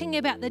talking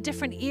about the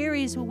different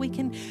areas where we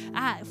can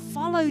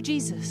follow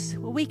Jesus,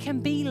 where we can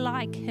be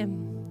like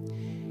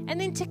him. And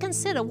then to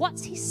consider,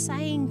 what's he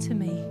saying to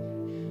me?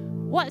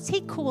 What's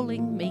he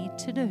calling me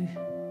to do?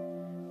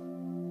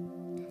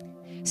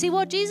 See,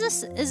 while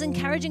Jesus is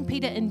encouraging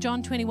Peter in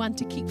John 21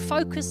 to keep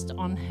focused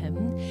on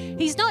him,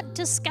 he's not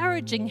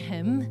discouraging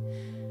him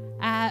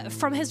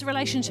from his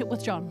relationship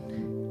with John.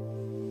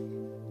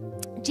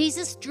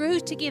 Jesus drew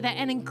together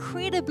an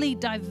incredibly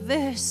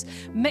diverse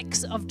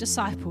mix of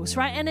disciples,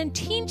 right? And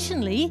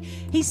intentionally,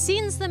 he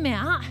sends them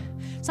out,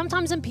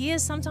 sometimes in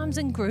pairs, sometimes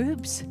in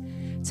groups,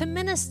 to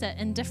minister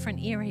in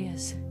different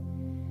areas.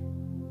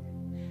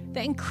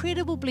 The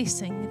incredible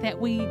blessing that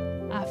we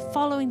are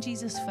following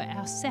Jesus for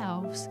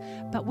ourselves,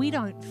 but we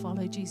don't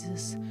follow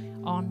Jesus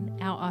on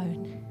our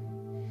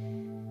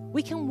own.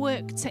 We can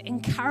work to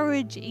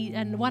encourage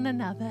one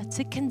another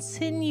to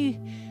continue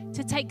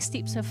to take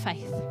steps of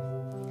faith,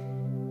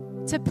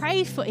 to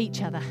pray for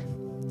each other,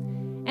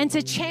 and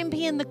to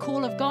champion the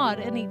call of God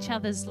in each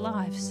other's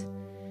lives.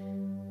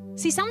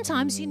 See,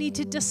 sometimes you need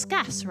to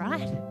discuss,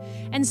 right?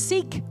 And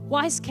seek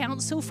wise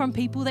counsel from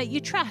people that you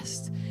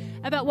trust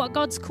about what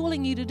God's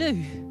calling you to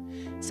do.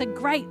 It's a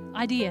great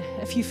idea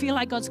if you feel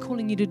like God's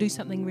calling you to do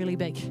something really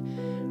big.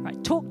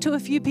 Right? Talk to a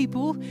few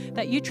people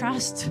that you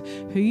trust,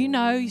 who you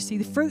know, you see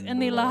the fruit in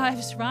their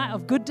lives, right,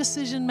 of good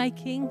decision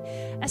making.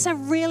 That's a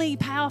really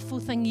powerful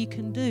thing you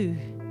can do.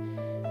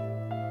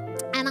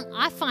 And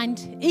I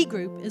find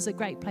e-group is a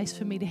great place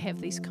for me to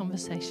have these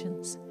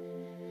conversations.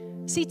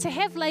 See, to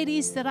have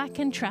ladies that I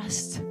can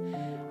trust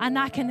and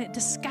I can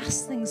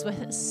discuss things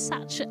with is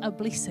such a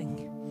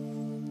blessing.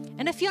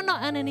 And if you're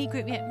not in an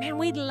e-group yet, man,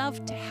 we'd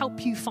love to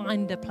help you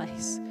find a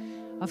place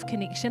of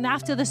connection.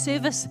 After the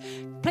service,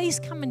 please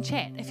come and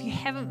chat if you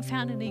haven't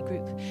found an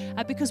e-group,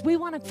 because we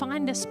want to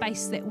find a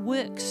space that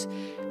works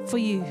for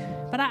you.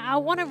 But I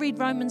want to read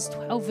Romans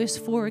 12 verse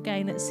 4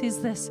 again. It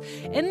says this: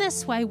 in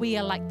this way we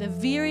are like the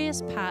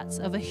various parts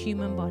of a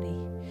human body.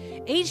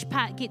 Each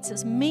part gets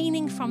its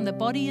meaning from the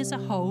body as a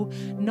whole,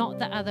 not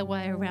the other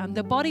way around.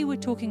 The body we're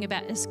talking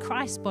about is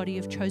Christ's body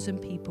of chosen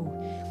people.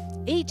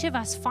 Each of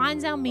us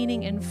finds our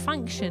meaning and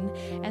function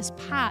as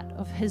part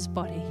of his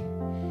body.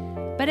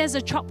 But as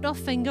a chopped off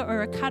finger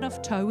or a cut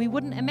off toe, we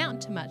wouldn't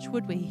amount to much,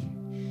 would we?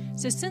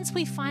 So since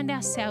we find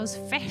ourselves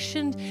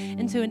fashioned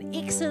into an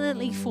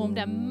excellently formed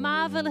and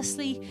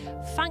marvelously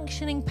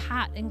functioning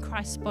part in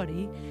Christ's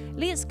body,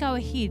 let's go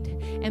ahead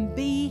and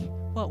be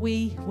what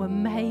we were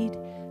made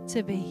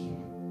to be,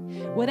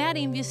 without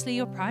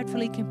enviously or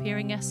pridefully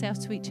comparing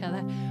ourselves to each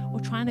other or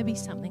trying to be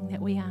something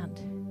that we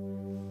aren't.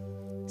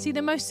 See,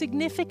 the most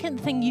significant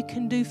thing you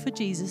can do for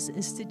Jesus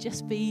is to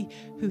just be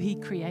who he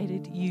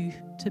created you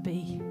to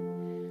be.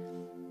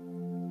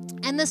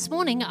 And this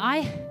morning,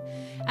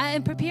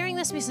 in preparing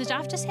this message,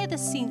 I've just had the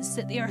sense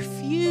that there are a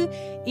few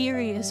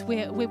areas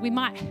where we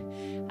might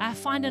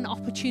find an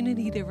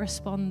opportunity to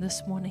respond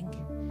this morning.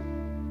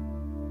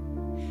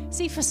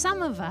 See, for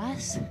some of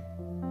us,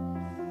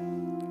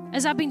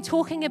 as I've been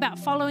talking about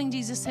following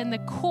Jesus and the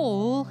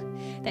call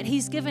that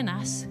he's given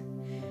us,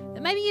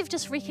 that maybe you've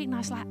just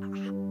recognized, like,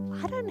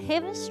 I don't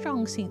have a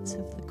strong sense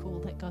of the call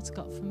that God's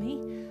got for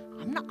me.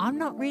 I'm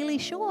not really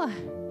sure.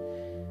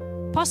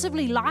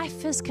 Possibly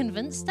life has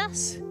convinced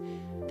us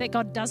that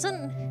God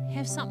doesn't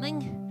have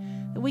something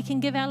that we can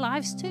give our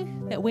lives to,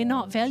 that we're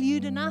not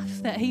valued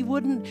enough, that he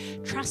wouldn't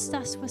trust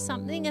us with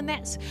something. And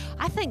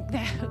I think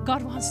that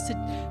God wants to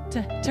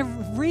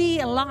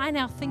realign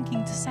our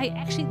thinking to say,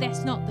 actually,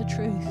 that's not the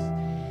truth.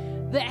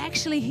 That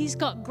actually he's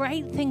got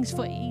great things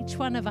for each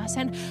one of us.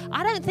 And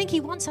I don't think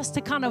he wants us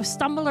to kind of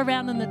stumble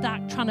around in the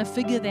dark trying to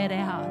figure that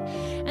out.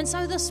 And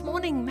so this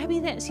morning, maybe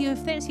that's you.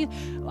 If that's you,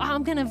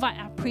 I'm going to invite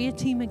our prayer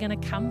team are going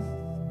to come.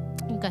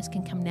 You guys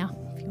can come now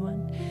if you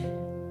want.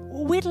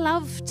 We'd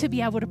love to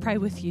be able to pray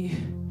with you.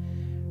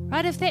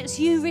 Right? If that's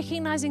you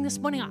recognizing this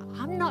morning,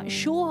 I'm not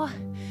sure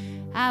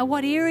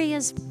what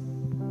areas.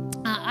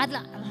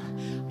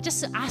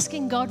 Just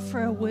asking God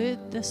for a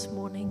word this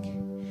morning.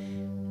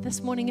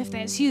 This morning, if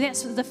that's you,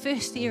 that's the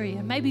first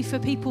area. Maybe for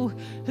people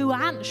who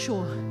aren't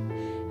sure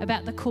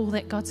about the call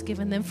that God's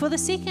given them. For the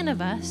second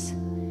of us,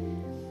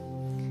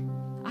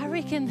 I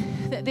reckon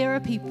that there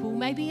are people,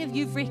 maybe if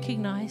you've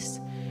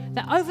recognized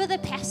that over the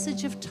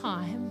passage of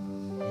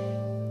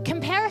time,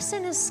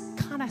 comparison has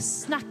kind of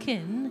snuck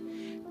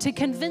in to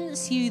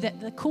convince you that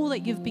the call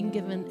that you've been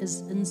given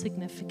is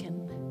insignificant.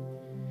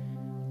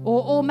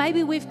 Or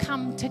maybe we've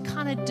come to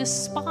kind of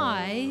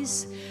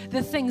despise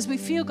the things we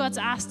feel God's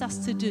asked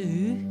us to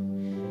do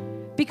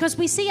because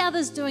we see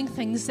others doing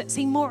things that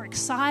seem more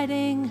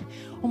exciting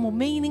or more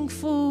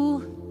meaningful.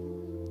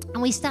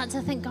 And we start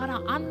to think, God,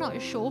 I'm not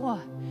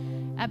sure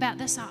about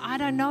this. I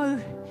don't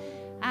know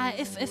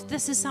if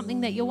this is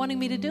something that you're wanting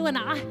me to do. And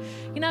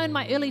in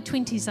my early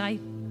 20s, I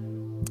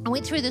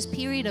went through this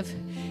period of,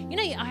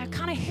 I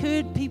kind of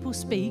heard people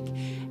speak,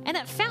 and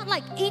it felt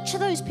like each of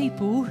those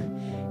people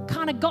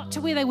kind of got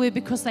to where they were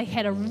because they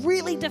had a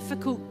really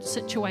difficult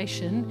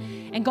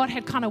situation and God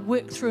had kind of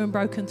worked through and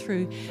broken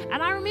through.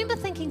 And I remember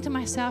thinking to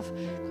myself,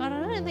 God,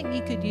 I don't think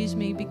you could use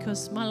me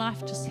because my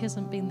life just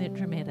hasn't been that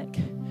dramatic,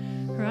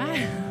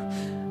 right?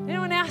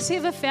 Anyone else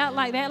ever felt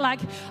like that? Like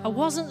I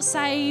wasn't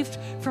saved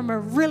from a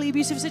really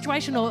abusive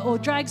situation or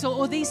drugs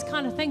or these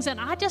kind of things. And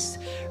I just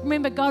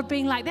remember God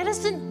being like, that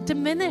doesn't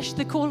diminish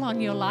the call on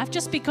your life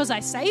just because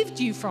I saved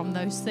you from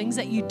those things,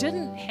 that you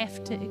didn't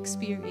have to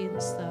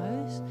experience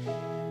those.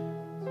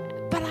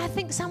 But I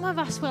think some of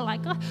us were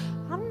like, oh,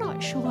 I'm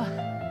not sure.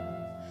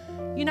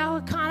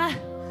 We're kind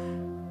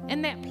of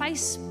in that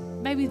place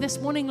maybe this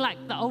morning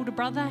like the older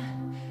brother.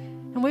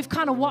 And we've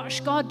kind of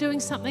watched God doing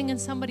something in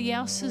somebody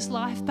else's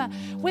life, but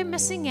we're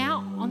missing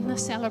out on the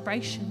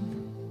celebration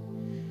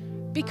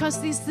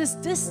because there's this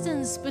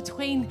distance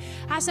between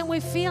us, and we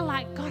feel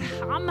like, God,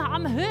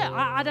 I'm hurt.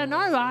 I don't know.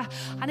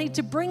 I need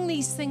to bring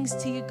these things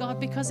to you, God,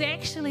 because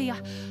actually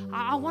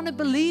I want to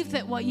believe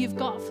that what you've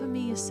got for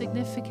me is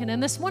significant.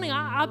 And this morning,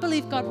 I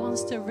believe God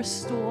wants to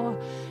restore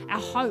our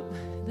hope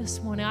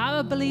this morning.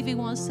 I believe he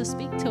wants to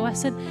speak to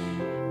us.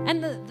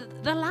 And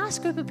the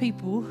last group of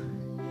people,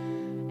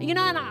 and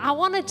I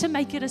wanted to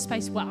make it a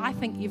space where I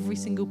think every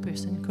single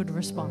person could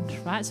respond,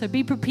 right? So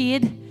be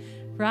prepared,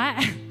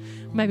 right?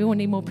 Maybe we'll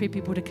need more prayer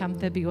people to come.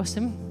 That'd be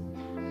awesome.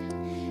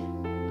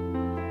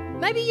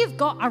 Maybe you've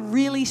got a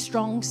really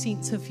strong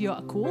sense of your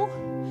call,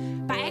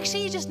 but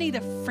actually you just need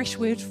a fresh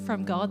word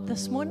from God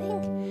this morning.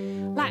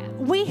 I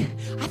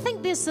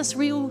think there's this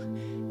real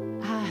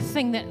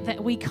thing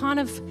that we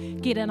kind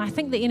of get, and I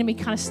think the enemy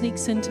kind of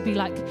sneaks in to be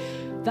like,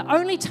 the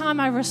only time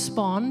I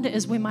respond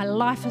is when my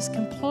life is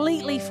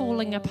completely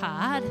falling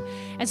apart.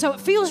 And so it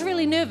feels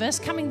really nervous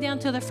coming down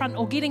to the front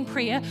or getting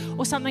prayer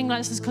or something like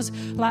this because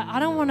I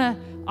don't want to,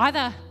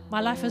 either my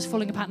life is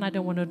falling apart and I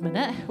don't want to admit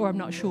it, or I'm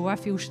not sure, I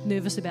feel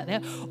nervous about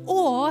that,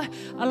 or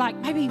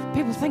maybe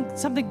people think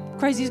something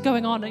crazy is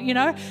going on,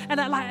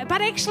 and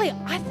but actually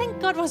I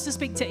think God wants to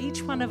speak to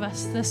each one of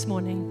us this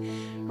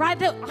morning, right?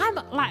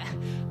 I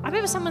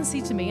remember someone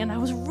said to me, and it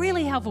was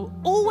really helpful,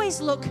 always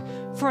look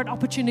for an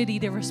opportunity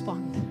to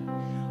respond.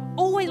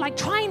 Always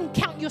try and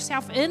count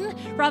yourself in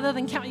rather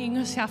than counting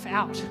yourself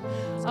out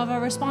of a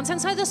response. And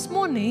so this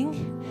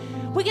morning,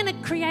 we're going to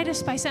create a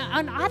space,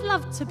 and I'd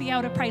love to be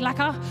able to pray.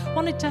 I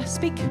wanted to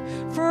speak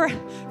for a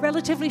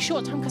relatively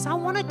short time because I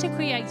wanted to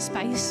create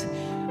space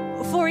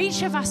for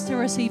each of us to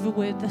receive a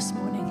word this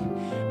morning.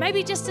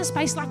 Maybe just a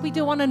space like we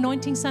do on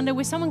Anointing Sunday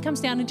where someone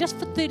comes down and just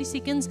for 30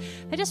 seconds,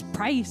 they just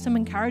pray some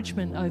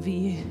encouragement over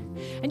you.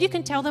 And you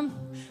can tell them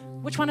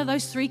which one of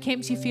those three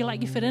camps you feel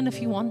like you fit in if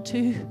you want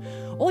to.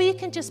 Or you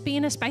can just be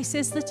in a space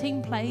as the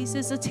team plays,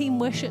 as the team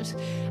worships,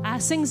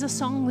 sings a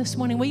song this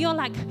morning where you're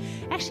like,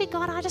 actually,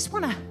 God, I just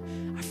want a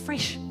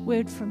fresh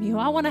word from you.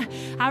 I want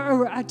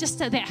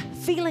that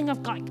feeling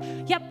of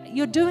yep,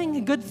 you're doing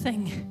a good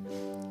thing.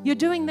 You're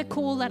doing the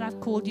call that I've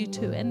called you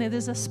to, and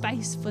there's a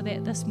space for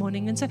that this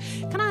morning. And so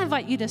can I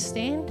invite you to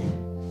stand?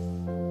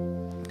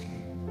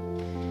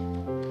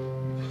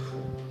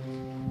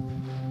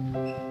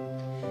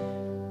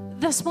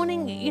 This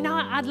morning,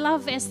 I'd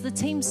love, as the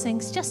team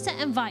sings, just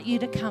to invite you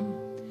to come.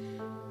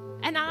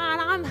 And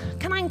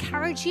can I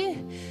encourage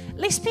you?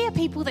 Let's be a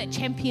people that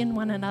champion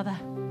one another.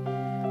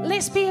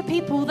 Let's be a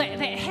people that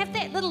have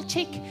that little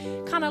check,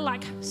 kind of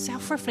like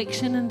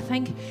self-reflection and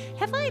think,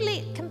 have I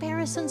let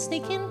comparison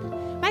sneak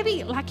in?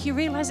 Maybe you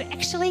realize,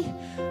 actually,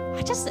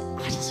 I just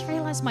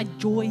realized my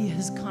joy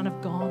has kind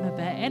of gone a bit.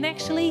 And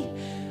actually,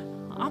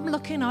 I'm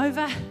looking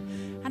over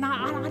and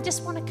I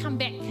just want to come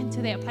back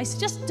into that place.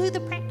 Just do the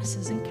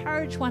practices,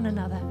 encourage one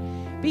another,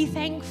 be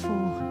thankful,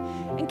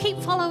 and keep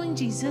following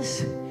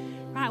Jesus.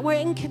 Right, we're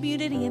in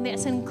community, and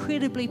that's an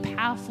incredibly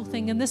powerful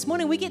thing. And this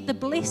morning we get the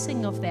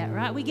blessing of that,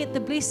 right? We get the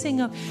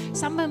blessing of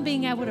someone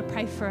being able to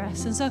pray for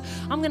us. And so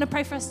I'm going to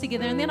pray for us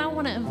together, and then I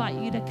want to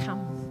invite you to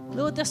come.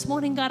 Lord, this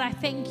morning, God, I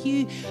thank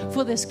you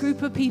for this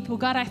group of people.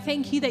 God, I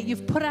thank you that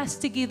you've put us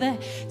together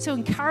to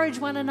encourage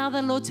one another,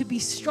 Lord, to be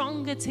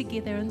stronger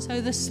together. And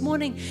so this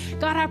morning,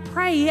 God, I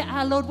pray,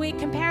 Lord, where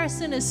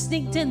comparison is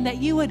sneaked in, that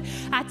you would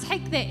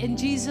take that in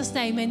Jesus'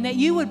 name, and that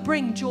you would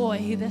bring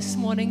joy this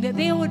morning, that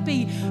there would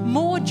be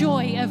more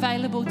joy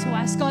available to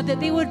us, God, that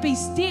there would be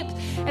depth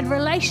and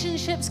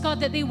relationships, God,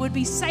 that there would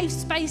be safe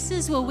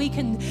spaces where we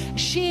can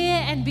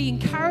share and be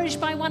encouraged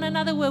by one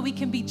another, where we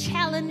can be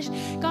challenged,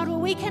 God, where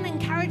we can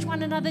encourage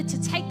one another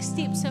to take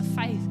steps of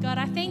faith. God,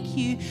 I thank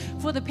you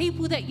for the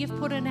people that you've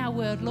put in our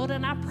world, Lord,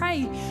 and I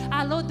pray,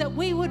 Lord, that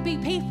we would be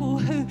people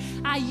who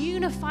are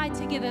unified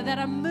together, that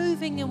are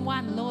moving in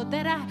one, Lord,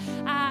 that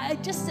are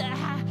just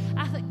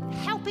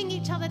helping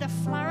each other to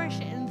flourish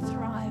and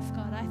thrive.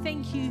 God, I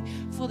thank you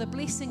for the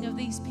blessing of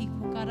these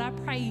people. God, I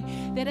pray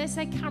that as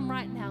they come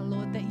right now,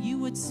 Lord, that you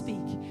would speak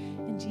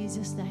in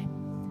Jesus' name.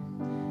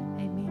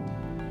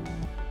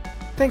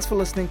 Thanks for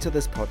listening to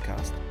this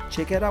podcast.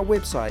 Check out our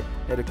website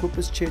at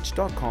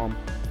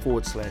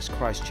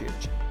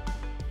equipuschurch.com/Christchurch.